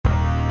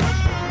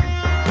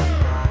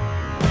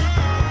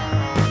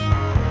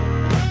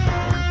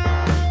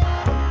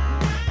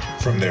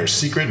their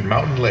secret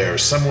mountain lair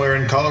somewhere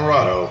in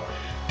Colorado,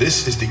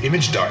 this is the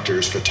Image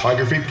Doctors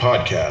Photography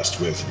Podcast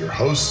with your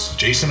hosts,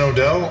 Jason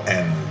Odell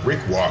and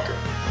Rick Walker.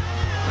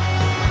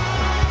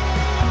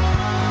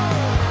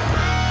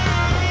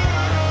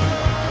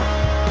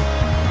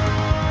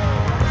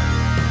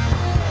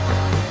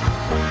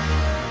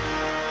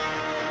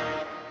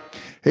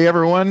 Hey,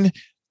 everyone.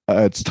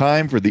 It's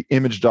time for the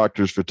Image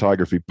Doctors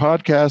Photography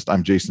Podcast.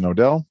 I'm Jason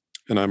Odell.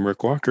 And I'm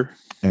Rick Walker.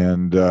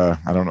 And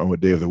I don't know what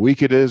day of the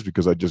week it is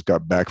because I just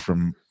got back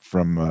from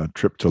a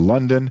trip to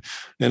London.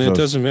 And it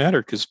doesn't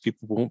matter because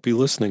people won't be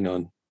listening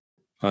on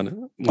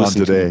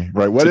today.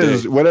 Right.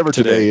 Whatever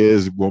today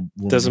is will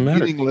doesn't be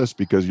matter. Meaningless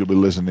because you'll be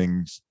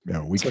listening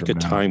a week it's like from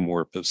a now. Time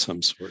warp of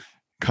some sort.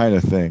 Kind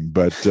of thing.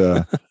 But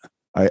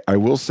I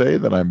will say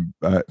that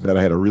that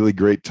I had a really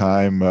great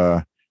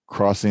time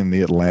crossing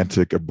the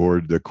Atlantic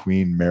aboard the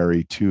Queen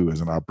Mary 2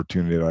 as an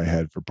opportunity that I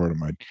had for part of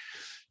my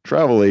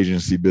travel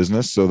agency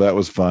business. So that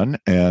was fun.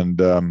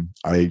 And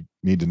I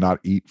need to not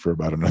eat for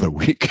about another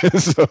week.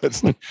 So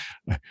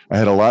I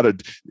had a lot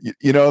of,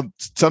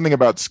 something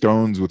about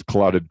scones with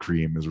clotted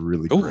cream is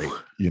really great.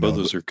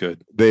 Those are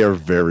good. They are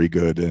very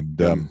good.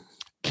 And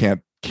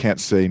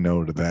can't say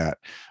no to that.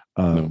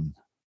 No.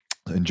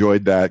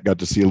 Enjoyed that, got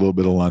to see a little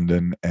bit of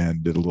London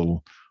and did a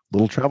little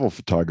travel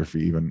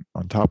photography even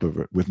on top of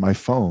it with my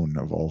phone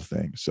of all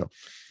things. So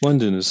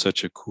London is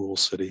such a cool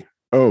city.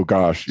 Oh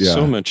gosh. Yeah.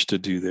 So much to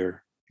do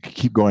there.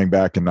 Keep going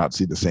back and not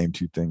see the same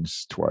two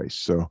things twice.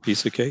 So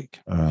piece of cake.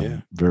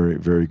 Very,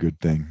 very good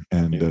thing.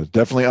 And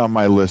definitely on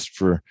my list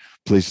for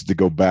places to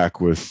go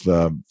back with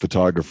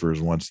photographers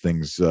once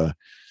things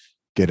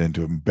get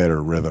into a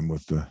better rhythm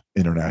with the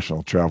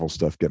international travel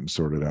stuff getting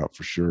sorted out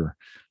for sure.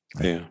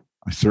 I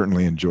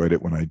certainly enjoyed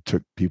it when I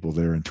took people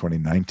there in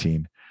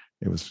 2019.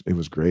 It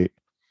was great.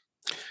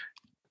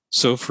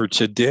 So for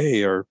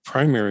today, our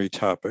primary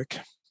topic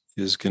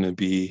is going to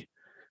be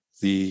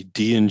the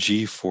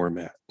DNG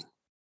format.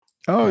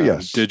 Oh,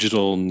 yes.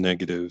 Digital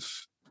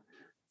negative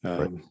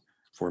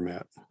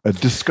format. A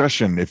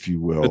discussion, if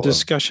you will. A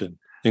discussion,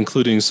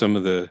 including some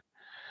of the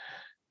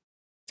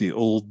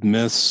old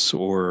myths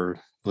or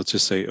let's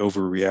just say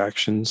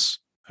overreactions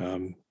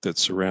that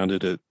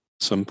surrounded it.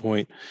 Some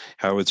point,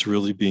 how it's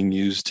really being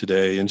used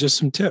today, and just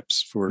some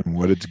tips for and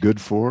what it's good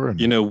for,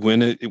 and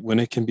when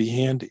it can be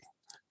handy.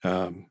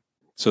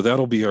 So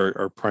that'll be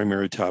our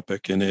primary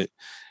topic, and it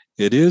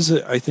is,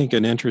 I think,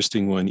 an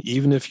interesting one,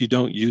 even if you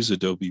don't use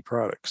Adobe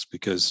products,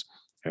 because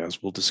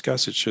as we'll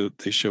discuss,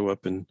 they show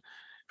up in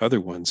other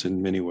ones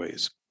in many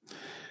ways.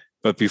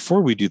 But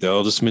before we do that,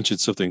 I'll just mention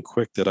something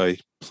quick that I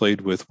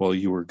played with while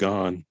you were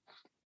gone,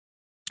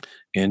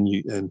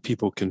 and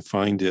people can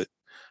find it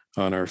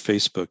on our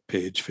Facebook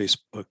page,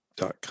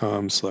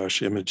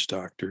 facebook.com/image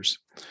doctors.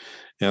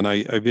 And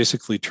I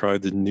basically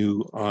tried the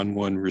new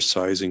On1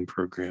 resizing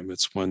program.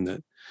 It's one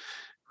that,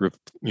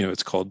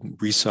 it's called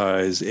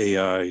Resize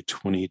AI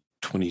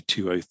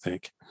 2022, I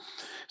think.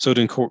 So it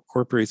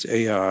incorporates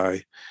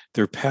AI.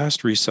 Their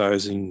past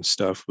resizing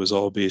stuff was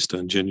all based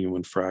on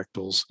genuine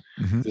fractals.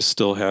 Mm-hmm. This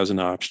still has an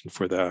option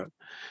for that.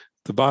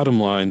 The bottom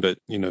line, but,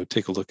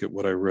 take a look at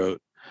what I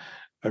wrote.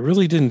 I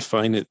really didn't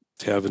find it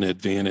to have an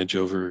advantage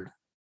over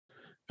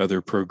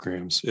other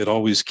programs. It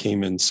always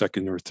came in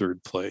second or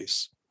third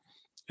place,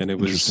 and it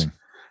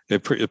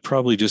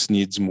probably just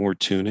needs more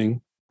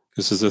tuning.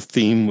 This is a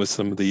theme with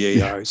some of the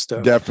AI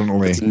stuff.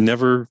 Definitely, it's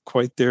never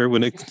quite there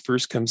when it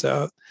first comes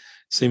out,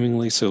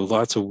 seemingly. So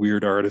lots of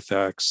weird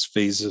artifacts,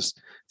 faces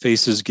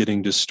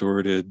getting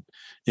distorted,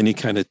 any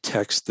kind of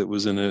text that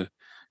was in a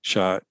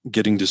shot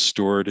getting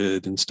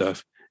distorted and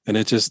stuff, and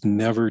it just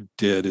never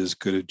did as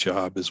good a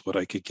job as what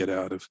I could get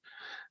out of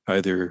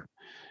either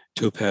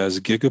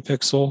Topaz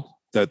Gigapixel.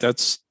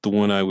 That's the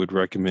one I would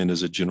recommend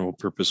as a general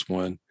purpose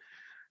one,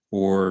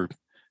 or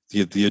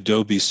the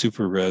Adobe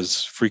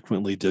SuperRes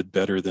frequently did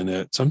better than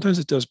it. Sometimes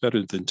it does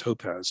better than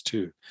Topaz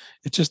too.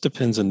 It just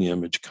depends on the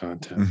image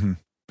content. Mm-hmm.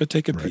 But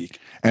take a peek.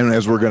 And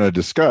as we're going to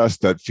discuss,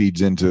 that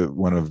feeds into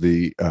one of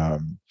the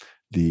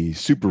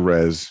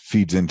SuperRes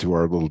feeds into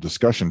our little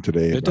discussion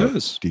today about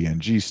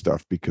DNG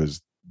stuff,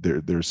 because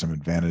there's some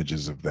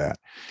advantages of that.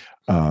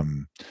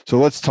 So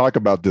let's talk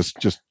about this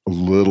just a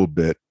little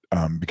bit.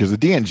 Because the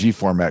DNG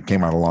format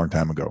came out a long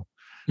time ago.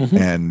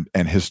 Mm-hmm.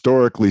 And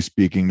historically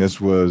speaking,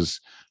 this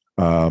was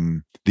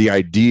the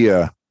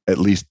idea, at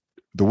least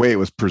the way it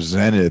was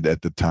presented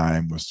at the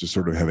time, was to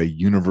sort of have a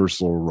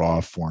universal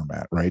raw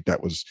format, right?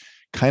 That was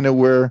kind of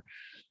where,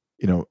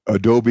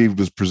 Adobe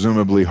was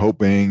presumably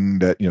hoping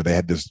that, they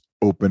had this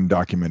open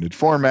documented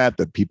format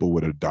that people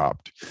would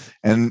adopt.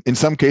 And in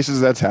some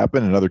cases that's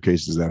happened. In other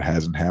cases that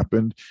hasn't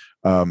happened.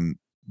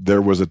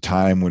 There was a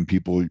time when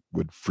people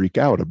would freak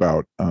out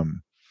about,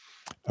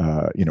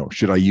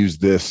 should I use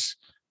this?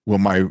 Will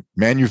my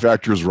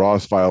manufacturer's RAW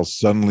files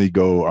suddenly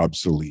go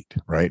obsolete,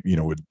 right?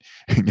 Would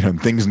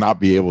things not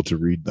be able to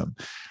read them?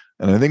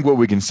 And I think what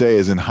we can say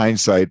is, in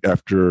hindsight,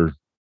 after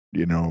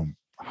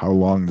how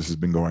long this has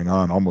been going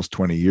on, almost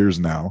 20 years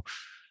now,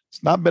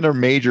 It's not been a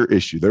major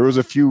issue. There was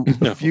a few,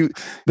 No.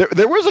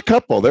 there was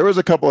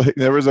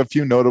a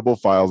few notable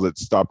files that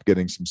stopped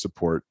getting some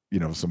support,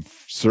 some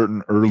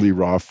certain early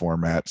RAW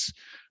formats.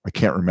 I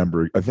can't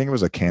remember. I think it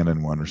was a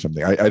Canon one or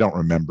something. I don't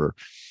remember,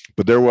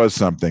 but there was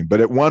something.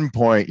 But at one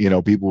point,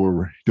 people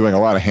were doing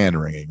a lot of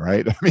hand wringing,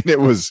 right? I mean, it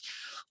was,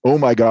 oh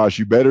my gosh,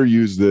 you better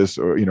use this,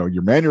 or,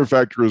 your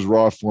manufacturer's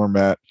RAW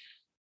format.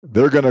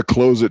 They're going to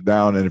close it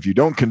down. And if you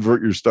don't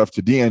convert your stuff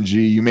to DNG,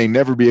 you may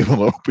never be able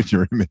to open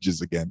your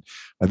images again.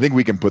 I think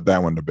we can put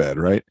that one to bed,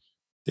 right?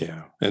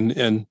 Yeah.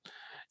 And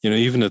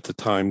even at the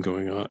time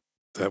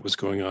that was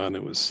going on,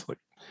 it was like,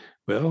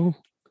 well,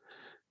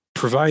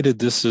 provided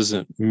this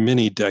isn't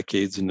many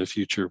decades in the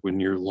future when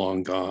you're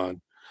long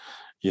gone,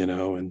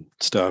 and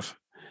stuff,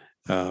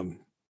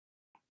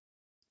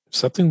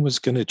 something was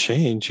going to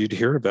change, you'd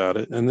hear about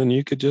it, and then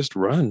you could just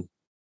run.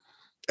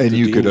 And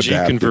you could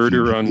adapt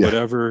converter on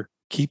whatever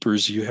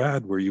keepers you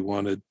had where you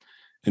wanted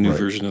a new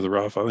version of the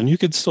RAW file, and you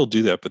could still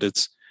do that, but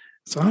it's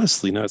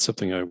honestly not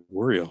something I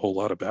worry a whole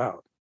lot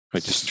about.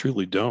 I just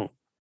truly don't.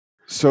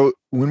 So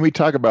when we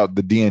talk about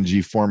the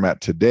DNG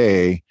format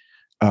today,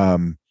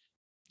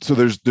 so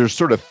there's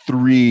sort of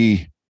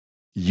three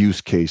use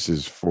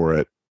cases for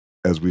it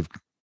as we've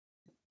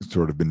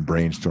sort of been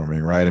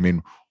brainstorming, right? I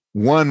mean,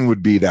 one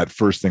would be that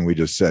first thing we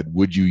just said.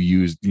 Would you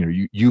use,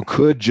 you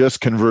could just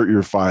convert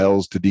your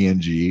files to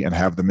DNG and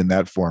have them in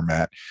that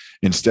format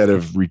instead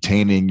of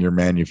retaining your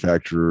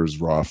manufacturer's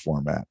RAW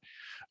format.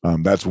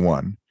 That's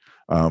one.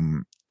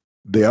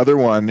 The other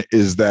one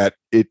is that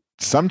it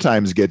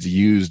sometimes gets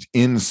used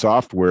in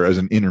software as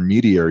an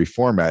intermediary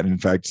format. In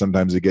fact,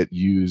 sometimes it gets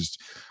used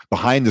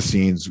behind the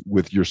scenes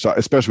with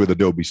especially with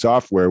Adobe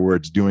software, where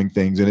it's doing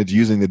things and it's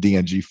using the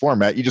DNG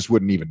format. You just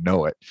wouldn't even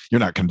know it. You're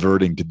not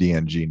converting to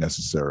DNG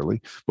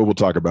necessarily, but we'll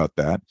talk about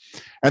that.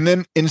 And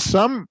then in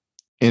some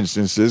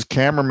instances,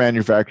 camera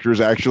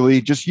manufacturers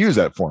actually just use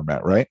that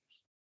format, right?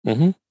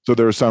 Mm-hmm. So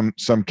there are some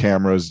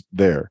cameras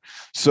there.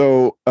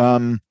 So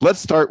let's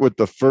start with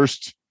the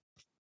first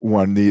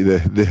one, the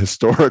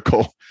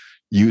historical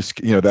use,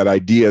 that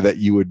idea that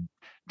you would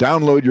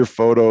download your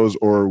photos,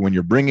 or when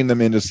you're bringing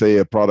them into, say,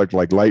 a product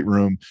like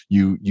Lightroom,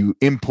 you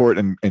import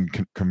and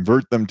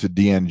convert them to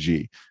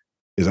DNG.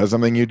 Is that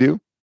something you do?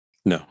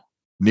 No.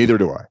 Neither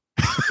do I.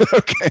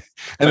 Okay.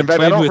 And in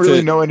fact, I don't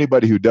really know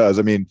anybody who does.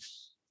 I mean,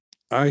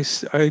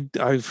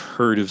 I've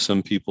heard of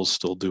some people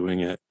still doing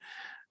it.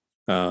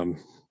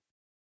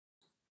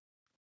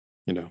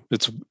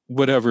 It's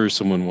whatever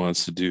someone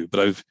wants to do, but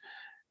I've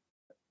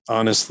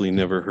honestly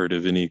never heard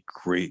of any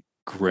great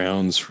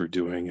grounds for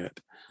doing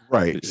it.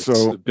 Right. It's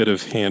so a bit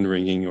of hand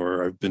wringing,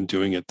 or I've been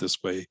doing it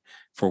this way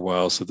for a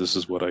while, so this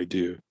is what I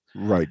do.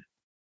 Right.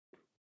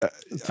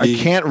 I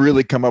can't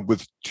really come up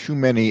with too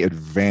many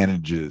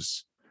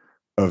advantages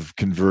of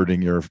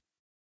converting your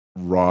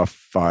RAW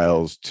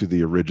files to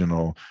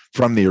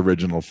from the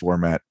original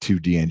format to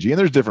DNG. And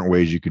there's different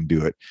ways you can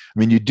do it. I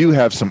mean, you do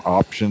have some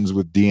options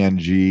with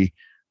DNG,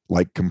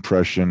 like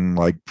compression,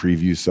 like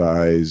preview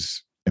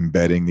size,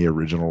 embedding the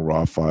original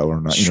RAW file or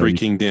not,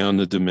 shrinking down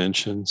the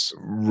dimensions.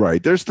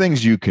 Right. There's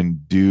things you can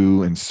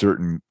do in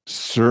certain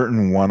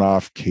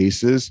one-off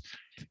cases.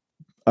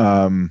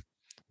 The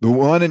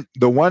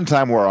one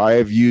time where I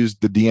have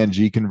used the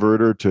DNG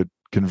converter to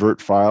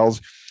convert files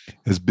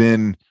has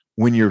been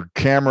when your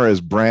camera is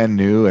brand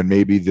new and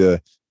maybe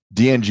the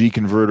DNG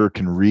converter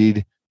can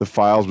read the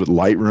files, but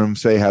Lightroom,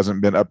 say,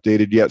 hasn't been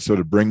updated yet. So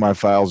to bring my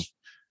files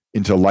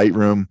into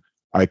Lightroom,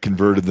 I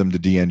converted them to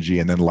DNG,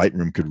 and then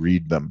Lightroom could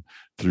read them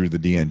through the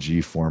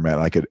DNG format.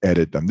 I could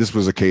edit them. This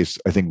was a case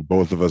I think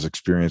both of us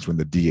experienced when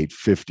the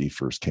D850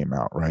 first came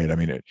out, right? I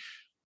mean, it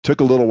took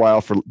a little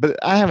while but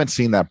I haven't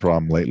seen that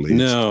problem lately.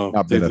 No, it's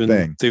not been a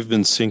thing. They've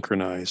been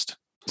synchronized.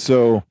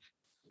 So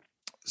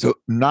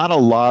not a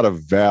lot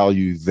of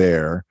value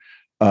there.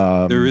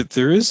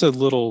 There is a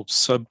little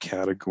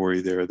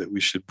subcategory there that we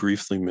should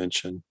briefly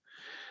mention,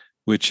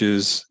 which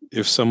is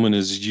if someone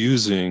is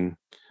using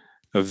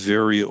a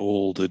very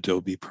old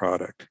Adobe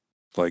product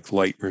like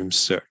Lightroom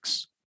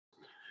 6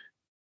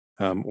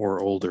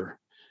 or older,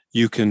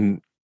 you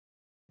can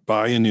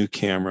buy a new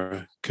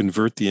camera,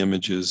 convert the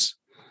images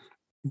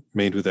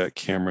made with that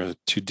camera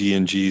to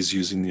DNGs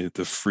using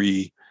the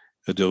free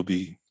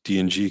Adobe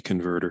DNG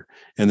converter,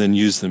 and then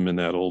use them in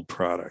that old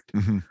product.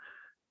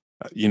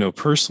 Mm-hmm.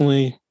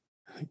 Personally,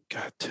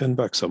 God,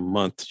 $10 a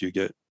month, you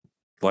get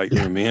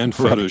Lightroom and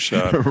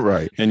Photoshop,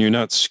 right? And you're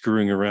not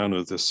screwing around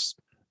with this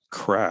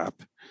crap.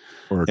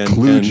 Or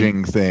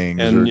kludging things.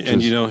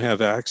 And you don't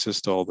have access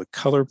to all the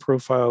color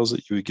profiles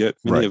that you would get,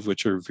 many of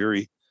which are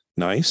very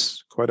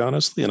nice, quite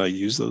honestly, and I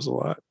use those a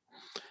lot.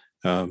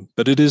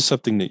 But it is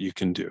something that you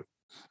can do.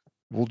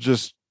 We'll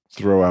just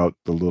throw out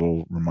the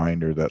little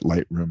reminder that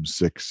Lightroom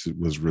 6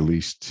 was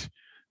released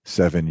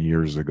 7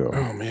 years ago.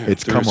 Oh man,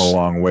 it's come a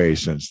long way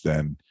since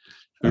then.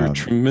 There are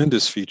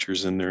tremendous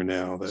features in there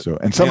now.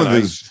 Some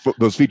of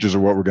those features are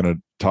what we're going to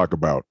talk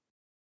about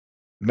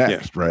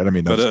next, right? I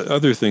mean, but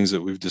other things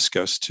that we've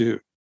discussed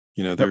too.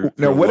 There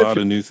are a lot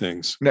of new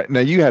things. Now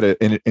you had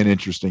an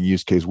interesting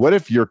use case. What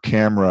if your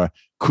camera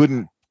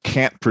couldn't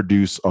can't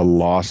produce a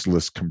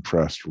lossless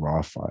compressed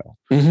raw file.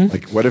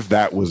 Like, what if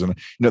that was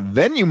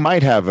then you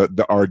might have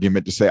the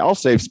argument to say, I'll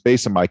save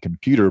space on my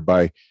computer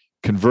by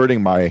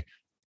converting my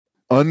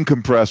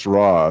uncompressed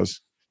raws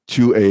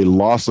to a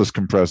lossless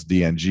compressed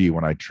DNG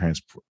when I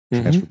transfer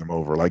them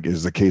over, like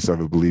is the case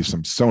of, I believe,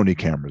 some Sony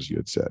cameras you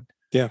had said.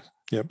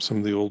 Yep, some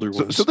of the older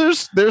ones. So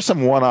there's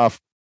some one-off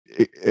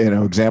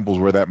examples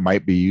where that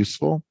might be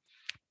useful.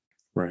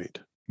 Right.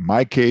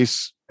 My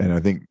case, and I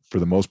think for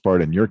the most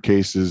part in your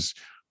cases,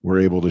 we're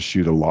able to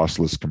shoot a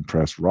lossless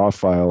compressed raw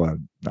file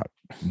and not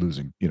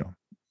losing,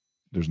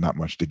 there's not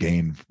much to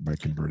gain by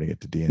converting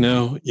it to DNG.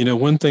 No,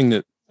 one thing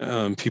that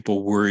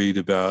people worried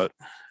about,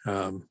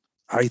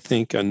 I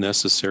think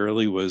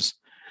unnecessarily, was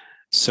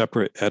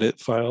separate edit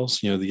files,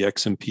 the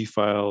XMP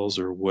files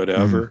or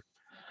whatever,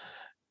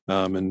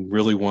 and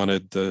really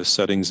wanted the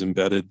settings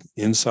embedded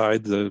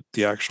inside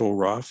the actual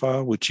raw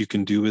file, which you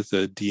can do with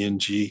a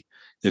DNG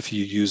if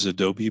you use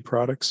Adobe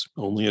products,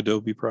 only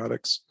Adobe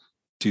products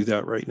do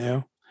that right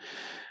now.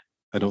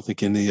 I don't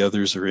think any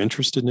others are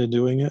interested in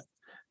doing it.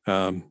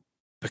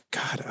 But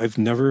God, I've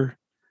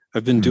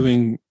been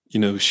doing,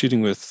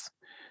 shooting with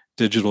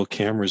digital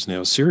cameras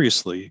now,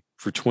 seriously,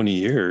 for 20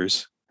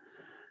 years.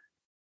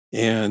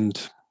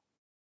 And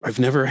I've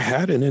never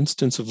had an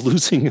instance of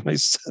losing my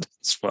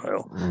settings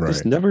file. Right.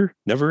 Just never,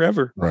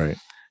 ever. Right.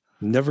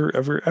 Never,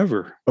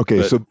 ever.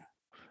 Okay. So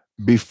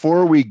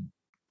before we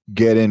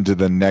get into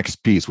the next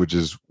piece, which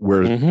is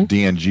where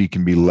DNG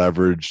can be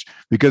leveraged,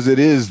 because it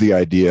is the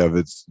idea of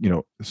it's,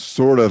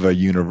 sort of a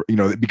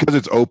because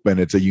it's open,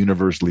 it's a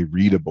universally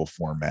readable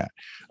format.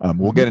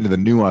 We'll get into the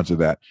nuance of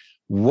that.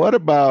 What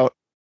about,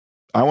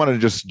 I want to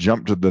just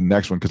jump to the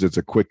next one because it's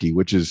a quickie,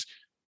 which is,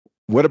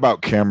 what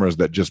about cameras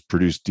that just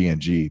produce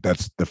DNG?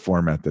 That's the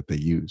format that they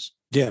use.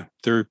 Yeah,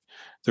 there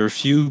are a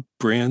few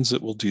brands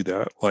that will do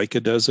that.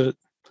 Leica does it,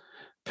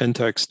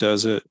 Pentax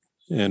does it,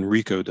 and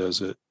Ricoh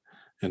does it.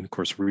 And of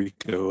course,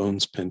 Ricoh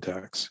owns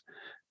Pentax.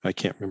 I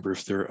can't remember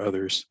if there are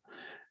others.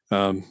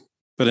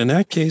 But in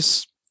that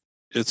case,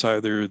 it's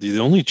either the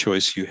only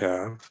choice you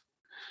have,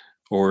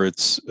 or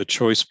it's a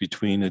choice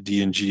between a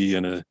DNG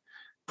and a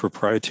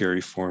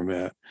proprietary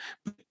format.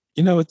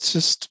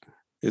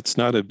 It's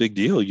not a big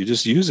deal. You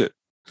just use it.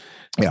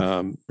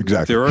 Yeah,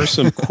 exactly. There are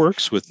some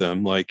quirks with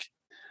them, like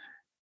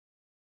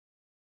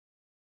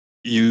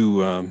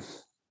you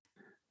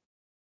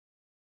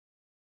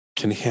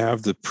can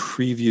have the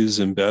previews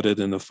embedded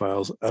in the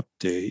files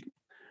update,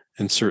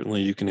 and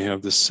certainly you can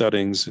have the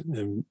settings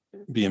and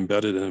be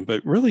embedded in them.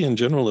 But really, in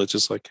general, it's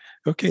just like,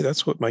 okay,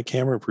 that's what my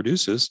camera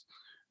produces.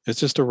 It's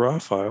just a raw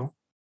file.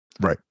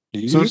 Right.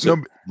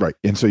 Right.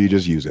 And so you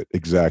just use it.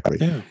 Exactly.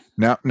 Yeah.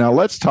 Now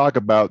let's talk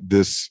about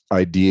this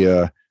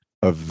idea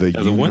of the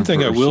one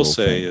thing I will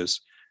say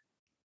is,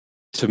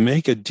 to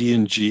make a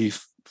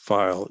DNG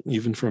file,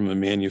 even from a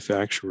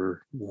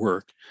manufacturer,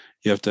 work,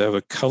 you have to have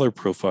a color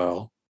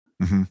profile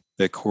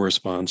that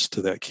corresponds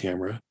to that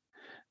camera.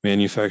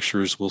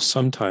 Manufacturers will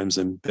sometimes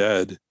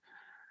embed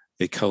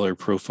a color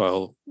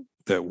profile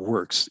that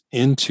works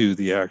into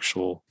the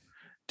actual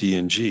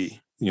DNG.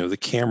 The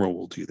camera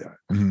will do that.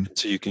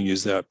 So you can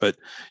use that, but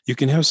you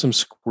can have some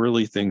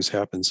squirrely things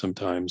happen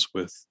sometimes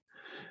with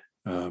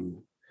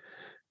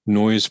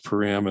noise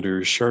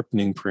parameters,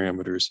 sharpening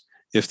parameters,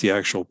 if the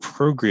actual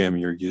program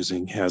you're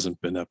using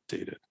hasn't been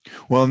updated.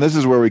 Well, and this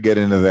is where we get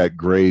into that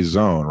gray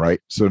zone,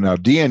 right? So now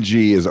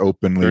DNG is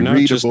openly readable.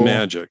 They're not just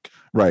magic.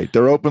 Right.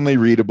 They're openly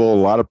readable.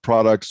 A lot of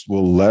products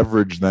will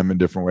leverage them in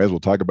different ways. We'll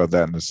talk about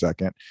that in a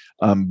second.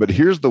 But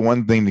here's the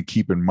one thing to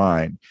keep in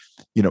mind.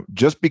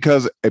 Just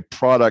because a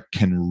product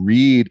can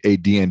read a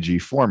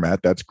DNG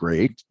format, that's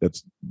great.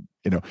 That's,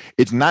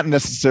 it's not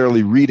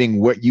necessarily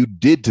reading what you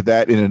did to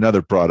that in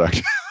another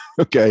product.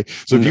 Okay.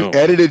 So if you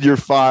edited your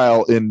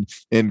file in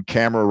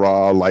Camera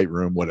Raw,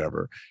 Lightroom,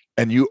 whatever,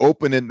 and you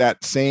open in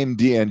that same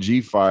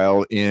DNG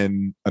file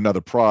in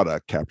another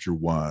product, Capture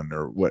One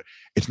or what,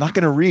 it's not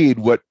going to read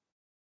what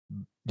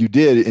you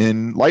did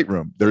in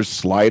Lightroom. There's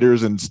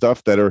sliders and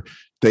stuff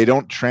they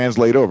don't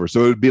translate over.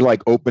 So it would be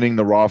like opening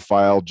the raw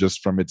file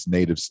just from its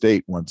native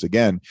state. Once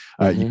again,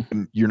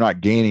 you're not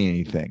gaining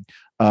anything.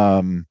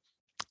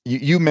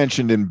 You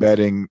mentioned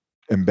embedding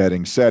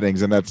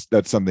settings, and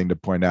that's something to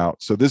point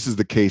out. So this is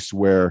the case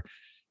where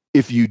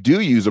if you do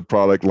use a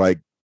product like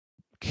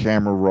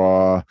Camera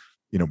Raw,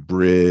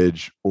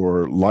 Bridge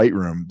or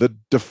Lightroom, the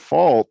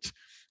default,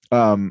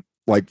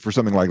 like for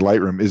something like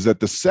Lightroom, is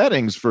that the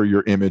settings for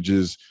your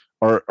images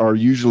are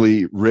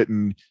usually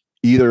written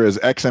either as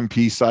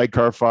XMP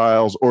sidecar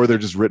files, or they're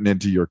just written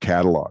into your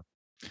catalog.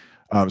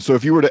 So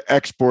if you were to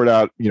export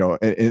out,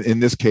 in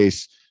this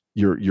case,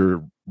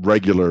 your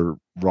regular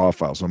raw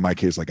file, so in my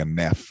case, like a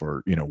NEF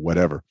or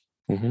whatever,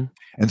 and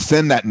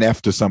send that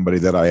NEF to somebody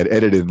that I had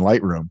edited in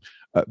Lightroom,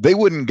 they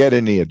wouldn't get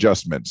any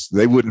adjustments.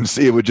 They wouldn't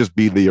see, it would just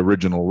be the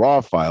original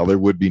raw file. There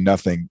would be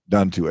nothing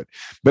done to it.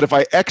 But if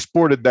I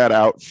exported that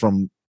out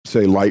from,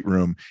 say,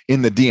 Lightroom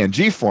in the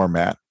DNG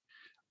format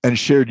and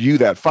shared you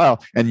that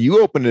file, and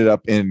you opened it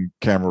up in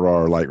Camera Raw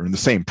or Lightroom, the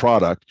same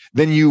product,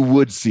 then you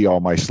would see all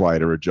my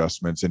slider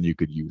adjustments and you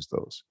could use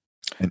those.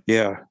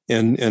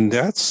 And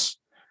that's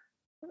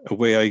a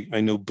way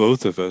I know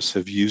both of us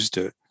have used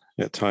it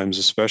at times,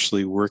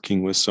 especially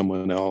working with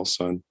someone else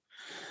on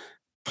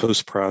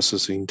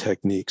post-processing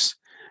techniques.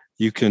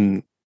 You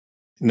can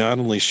not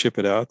only ship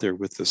it out there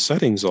with the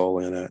settings all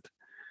in it,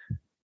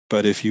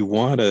 but if you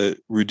want to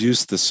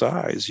reduce the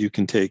size, you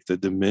can take the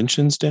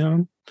dimensions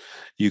down,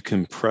 you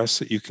can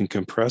compress it, you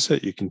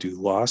can do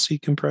lossy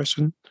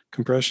compression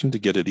to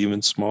get it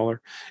even smaller,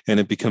 and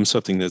it becomes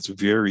something that's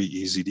very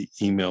easy to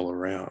email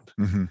around.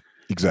 Mm-hmm.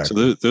 Exactly.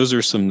 So those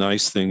are some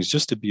nice things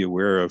just to be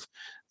aware of.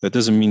 That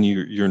doesn't mean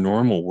your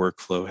normal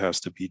workflow has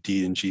to be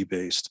DNG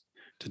based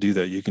to do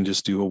that. You can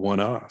just do a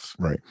one-off.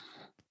 Right.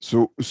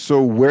 So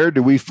where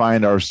do we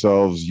find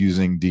ourselves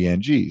using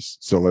DNGs?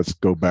 So let's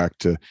go back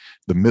to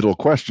the middle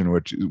question,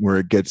 which where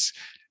it gets.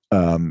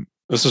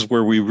 This is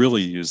where we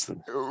really use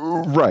them.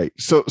 Right.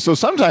 So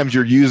sometimes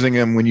you're using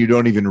them when you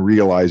don't even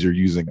realize you're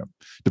using them,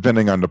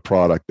 depending on the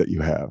product that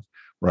you have.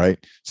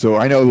 Right. So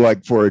I know,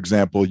 like, for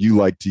example, you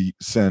like to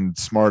send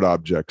smart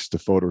objects to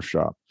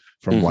Photoshop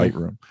from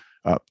Lightroom.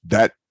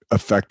 That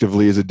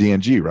effectively is a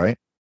DNG, right?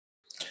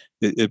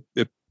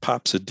 It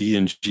pops a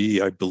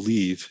DNG, I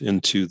believe,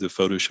 into the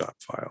Photoshop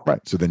file.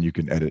 Right. So then you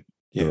can edit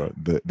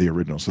the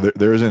original. So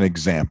there is an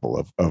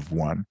example of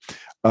one.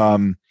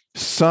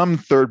 Some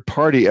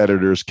third-party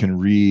editors can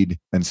read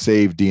and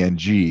save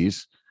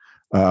DNGs.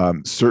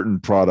 Certain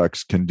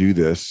products can do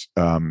this.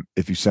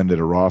 If you send it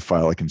a raw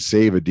file, it can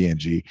save a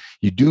DNG.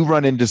 You do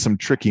run into some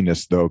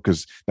trickiness, though,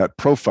 because that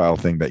profile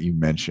thing that you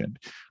mentioned,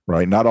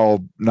 right? Not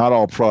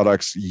all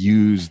products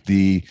use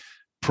the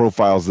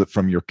profiles that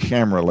from your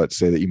camera, let's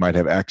say, that you might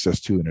have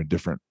access to in a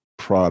different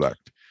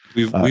product.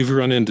 We've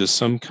run into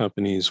some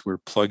companies where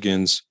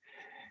plugins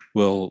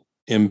will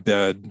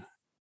embed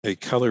a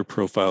color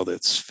profile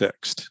that's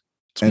fixed.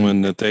 It's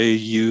one that they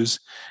use,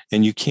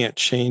 and you can't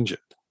change it.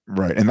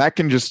 Right. And that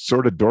can just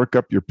sort of dork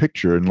up your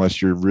picture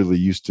unless you're really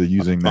used to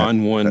using that.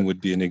 On1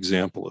 would be an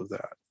example of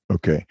that.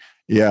 Okay.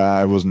 Yeah,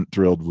 I wasn't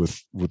thrilled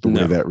with the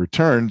way that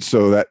returned.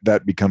 So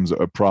that becomes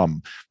a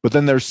problem. But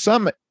then there's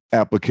some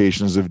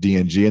applications of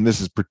DNG, and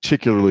this is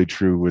particularly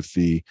true with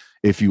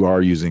if you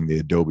are using the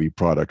Adobe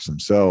products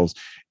themselves,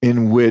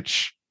 in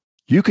which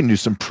you can do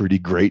some pretty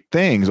great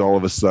things all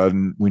of a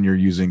sudden when you're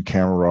using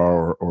Camera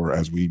Raw or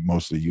as we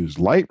mostly use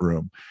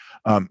Lightroom.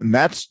 And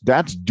that's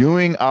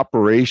doing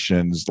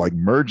operations like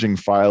merging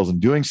files and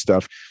doing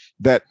stuff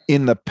that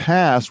in the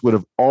past would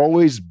have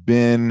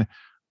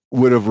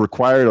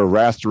required a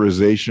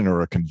rasterization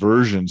or a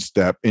conversion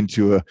step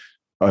into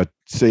a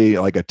say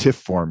like a TIFF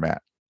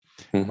format.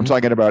 I'm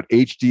talking about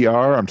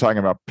HDR. I'm talking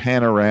about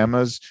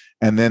panoramas.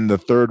 And then the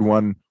third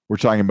one, we're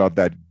talking about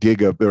that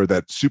or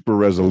that super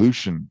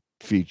resolution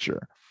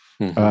feature,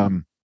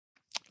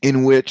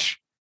 in which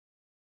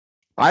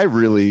I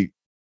really,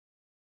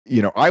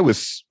 I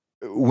was,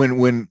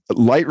 when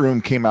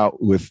Lightroom came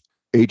out with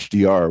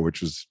HDR,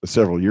 which was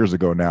several years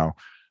ago now,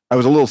 I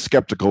was a little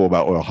skeptical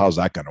about, well, how's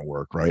that going to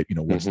work, right?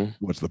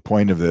 What's the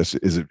point of this?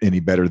 Is it any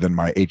better than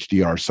my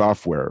HDR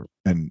software?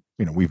 And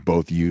we've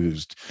both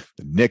used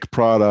the Nik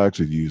products,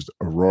 we've used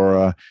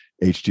Aurora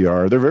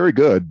HDR. They're very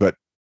good, but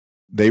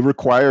they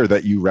require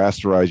that you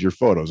rasterize your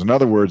photos. In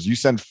other words, you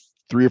send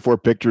 3 or 4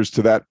 pictures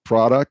to that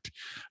product.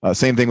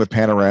 Same thing with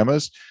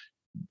panoramas.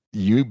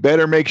 You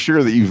better make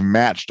sure that you've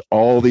matched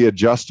all the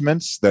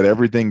adjustments, that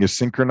everything is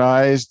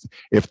synchronized.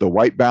 If the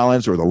white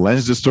balance or the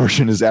lens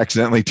distortion is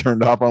accidentally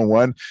turned off on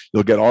one,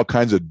 you'll get all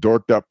kinds of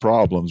dorked up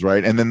problems,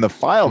 right? And then the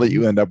file that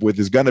you end up with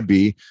is going to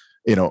be,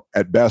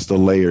 at best a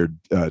layered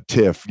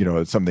TIFF,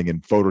 something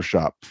in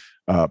Photoshop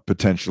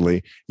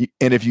potentially.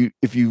 And if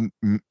you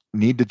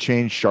need to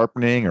change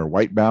sharpening or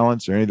white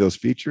balance or any of those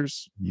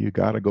features, you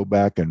got to go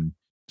back and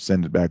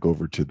send it back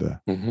over to the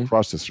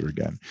processor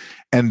again.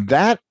 And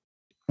that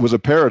was a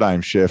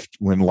paradigm shift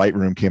when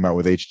Lightroom came out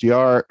with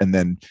HDR, and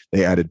then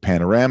they added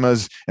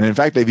panoramas. And in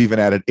fact, they've even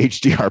added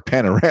HDR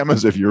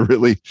panoramas if you're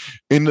really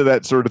into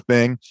that sort of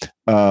thing.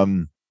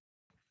 And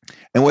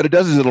what it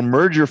does is it'll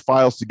merge your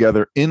files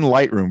together in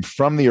Lightroom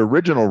from the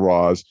original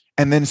RAWs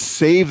and then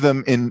save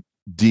them in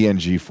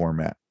DNG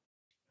format.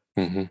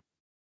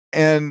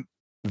 And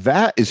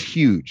that is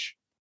huge,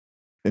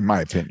 in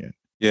my opinion.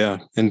 Yeah.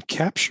 And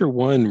Capture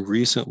One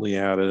recently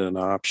added an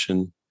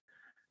option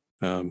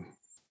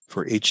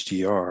for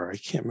HDR. I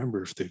can't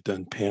remember if they've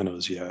done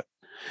panos yet,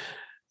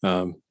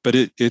 but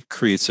it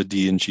creates a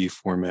DNG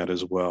format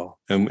as well.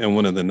 And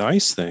one of the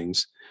nice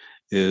things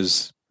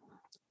is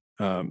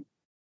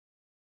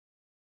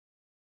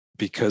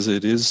because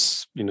it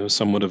is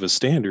somewhat of a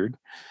standard,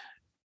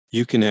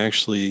 you can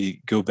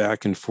actually go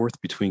back and forth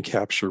between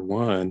Capture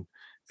One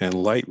and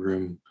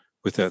Lightroom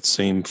with that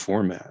same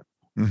format.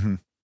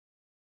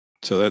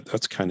 So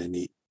that's kind of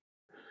neat,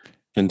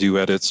 and do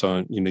edits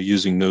on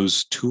using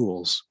those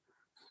tools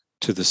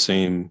to the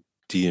same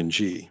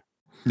DNG.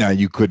 Now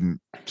you couldn't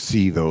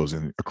see those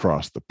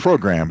across the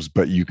programs,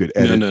 but you could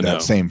edit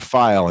that same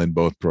file in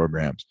both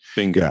programs.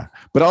 Bingo. Yeah,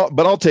 but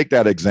I'll take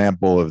that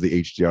example of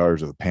the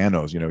HDRs or the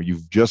panos.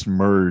 You've just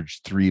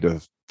merged 3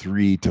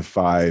 to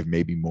 5,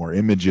 maybe more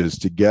images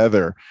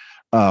together.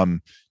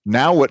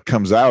 Now what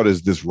comes out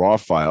is this raw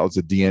file. It's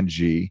a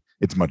DNG.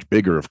 It's much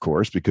bigger, of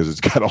course, because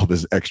it's got all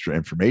this extra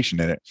information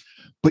in it.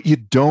 But you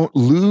don't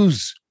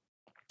lose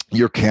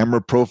your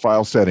camera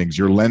profile settings,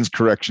 your lens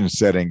correction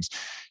settings.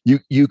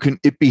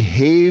 It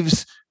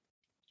behaves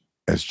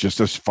as just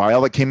a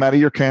file that came out of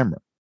your camera.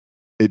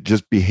 It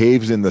just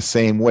behaves in the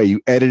same way. You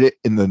edit it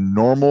in the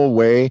normal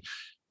way.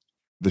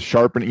 The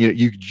sharpening,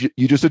 you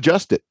just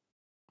adjust it,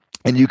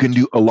 and you can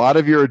do a lot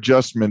of your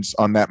adjustments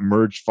on that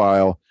merge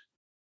file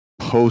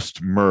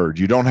post merge.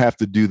 You don't have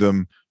to do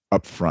them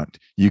up front.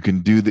 You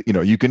can do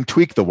you can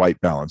tweak the white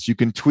balance. You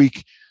can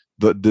tweak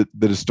the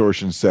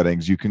distortion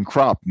settings. You can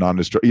crop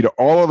non-distort.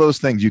 All of those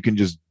things you can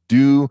just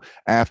do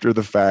after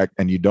the fact,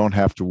 and you don't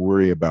have to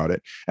worry about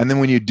it. And then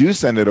when you do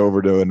send it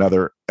over to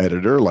another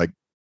editor, like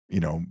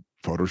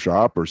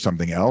Photoshop or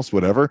something else,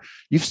 whatever,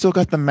 you've still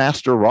got the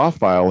master raw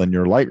file in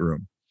your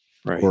Lightroom.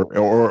 Right.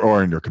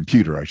 Or in your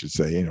computer, I should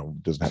say.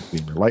 It doesn't have to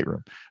be in your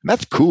Lightroom. And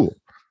that's cool.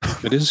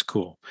 It is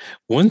cool.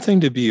 One thing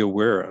to be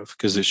aware of,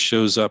 because it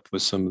shows up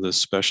with some of the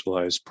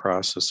specialized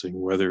processing,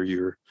 whether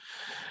you're,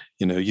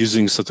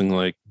 using something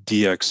like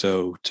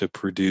DxO to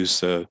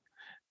produce a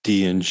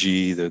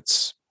DNG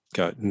that's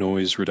got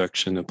noise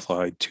reduction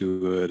applied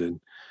to it and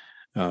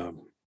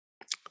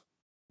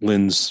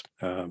lens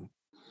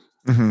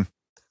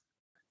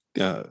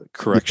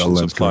corrections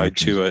applied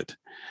to it,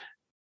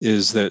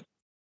 is that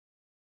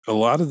a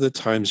lot of the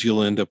times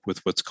you'll end up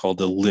with what's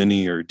called a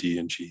linear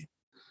DNG.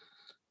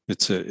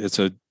 It's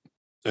a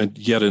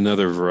yet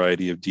another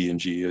variety of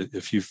DNG.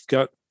 If you've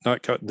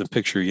not gotten the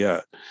picture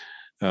yet,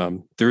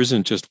 there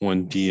isn't just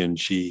one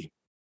DNG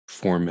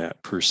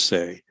format per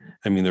se.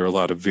 I mean, there are a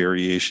lot of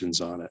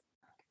variations on it.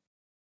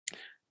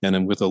 And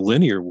then with a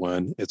linear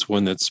one, it's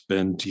one that's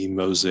been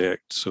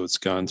demosaicked. So it's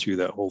gone through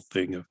that whole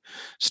thing of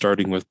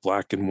starting with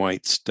black and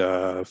white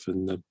stuff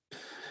and the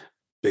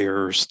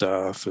bare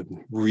stuff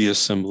and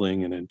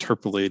reassembling and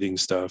interpolating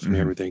stuff and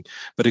everything,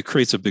 but it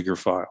creates a bigger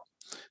file.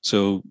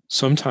 So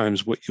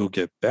sometimes what you'll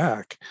get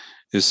back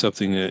is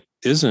something that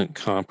isn't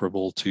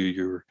comparable to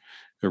your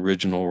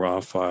original raw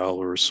file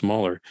or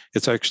smaller.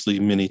 It's actually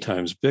many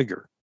times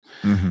bigger.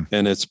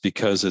 And it's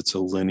because it's a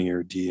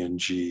linear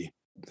DNG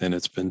and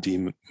it's been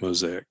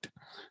demosaicked.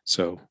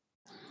 So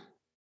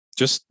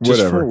just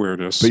for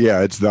awareness. But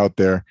yeah, it's out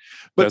there.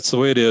 But that's the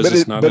way it is.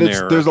 It's not an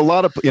error. There's a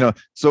lot of,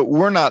 so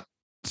we're not,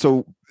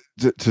 so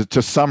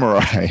to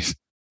summarize,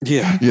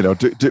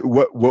 to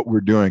what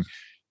we're doing,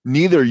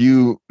 neither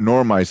you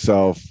nor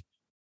myself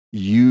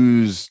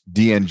use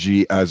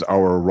DNG as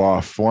our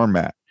raw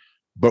format,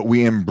 but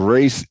we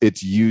embrace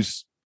its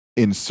use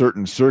in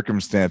certain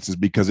circumstances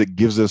because it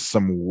gives us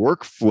some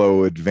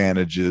workflow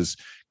advantages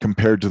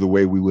compared to the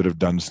way we would have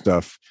done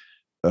stuff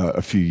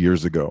a few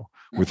years ago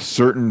with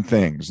certain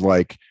things.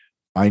 Like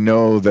I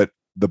know that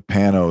the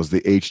panos,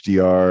 the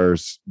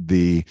HDRs,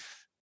 the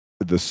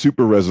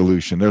super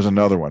resolution, there's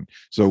another one.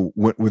 So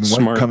when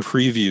smart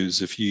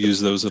previews, if you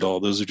use those at all,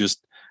 those are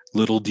just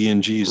little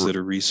DNGs that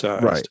are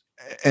resized. Right.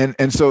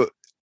 And so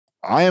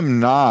I am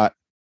not,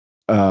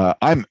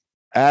 I'm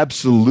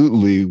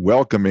absolutely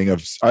welcoming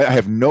of, I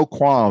have no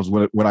qualms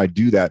when I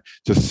do that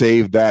to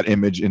save that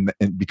image in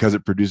because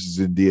it produces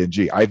in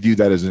DNG. I view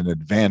that as an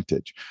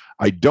advantage.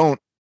 I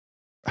don't,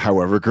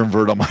 however,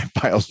 convert all my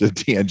files to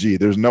DNG.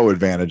 There's no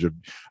advantage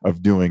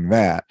of doing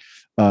that.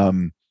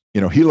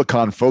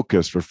 Helicon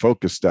Focus for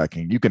focus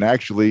stacking, you can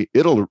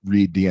it'll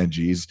read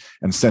DNGs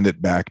and send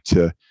it back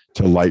to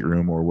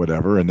Lightroom or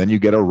whatever, and then you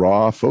get a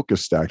raw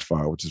focus stacked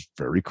file, which is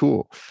very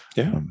cool.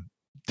 Yeah.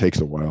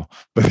 Takes a while,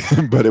 but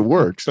it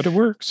works.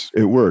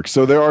 It works.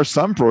 So there are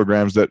some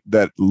programs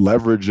that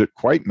leverage it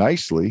quite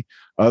nicely,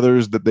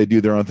 others that they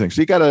do their own thing.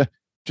 So you got to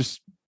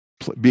just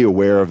be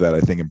aware of that,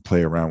 I think, and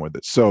play around with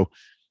it. So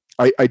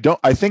I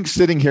think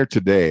sitting here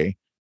today,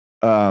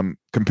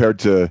 compared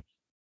to,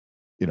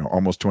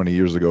 almost 20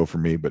 years ago for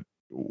me, but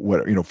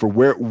what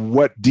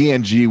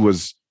DNG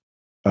was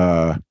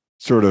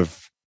sort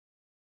of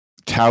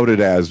touted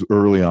as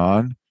early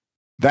on,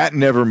 that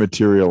never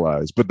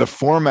materialized. But the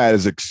format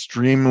is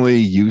extremely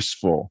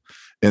useful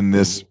in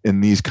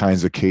these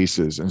kinds of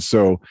cases. And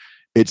so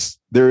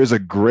there is a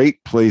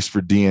great place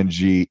for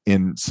DNG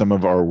in some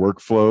of our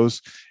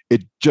workflows.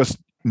 It just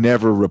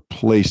never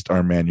replaced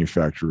our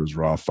manufacturer's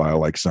raw file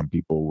like some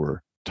people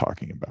were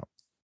talking about.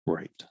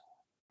 Right.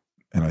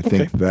 And I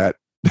think that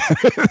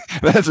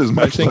that's as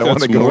much as I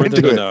want to go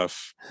into it.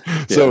 Enough.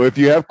 Yeah. So if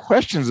you have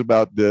questions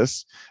about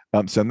this,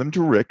 send them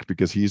to Rick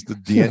because he's the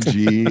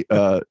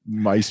DNG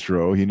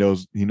maestro. He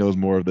knows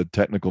more of the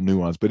technical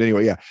nuance. But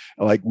anyway, yeah,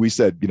 like we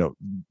said,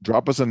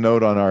 drop us a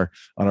note on our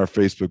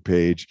Facebook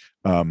page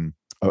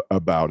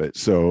about it.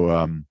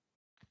 So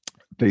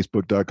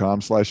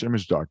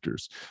facebook.com/image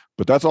doctors.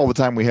 But that's all the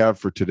time we have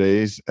for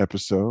today's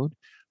episode.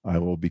 I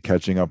will be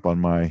catching up on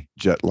my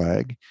jet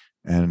lag,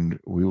 and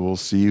we will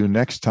see you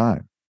next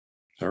time.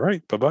 All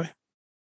right. Bye-bye.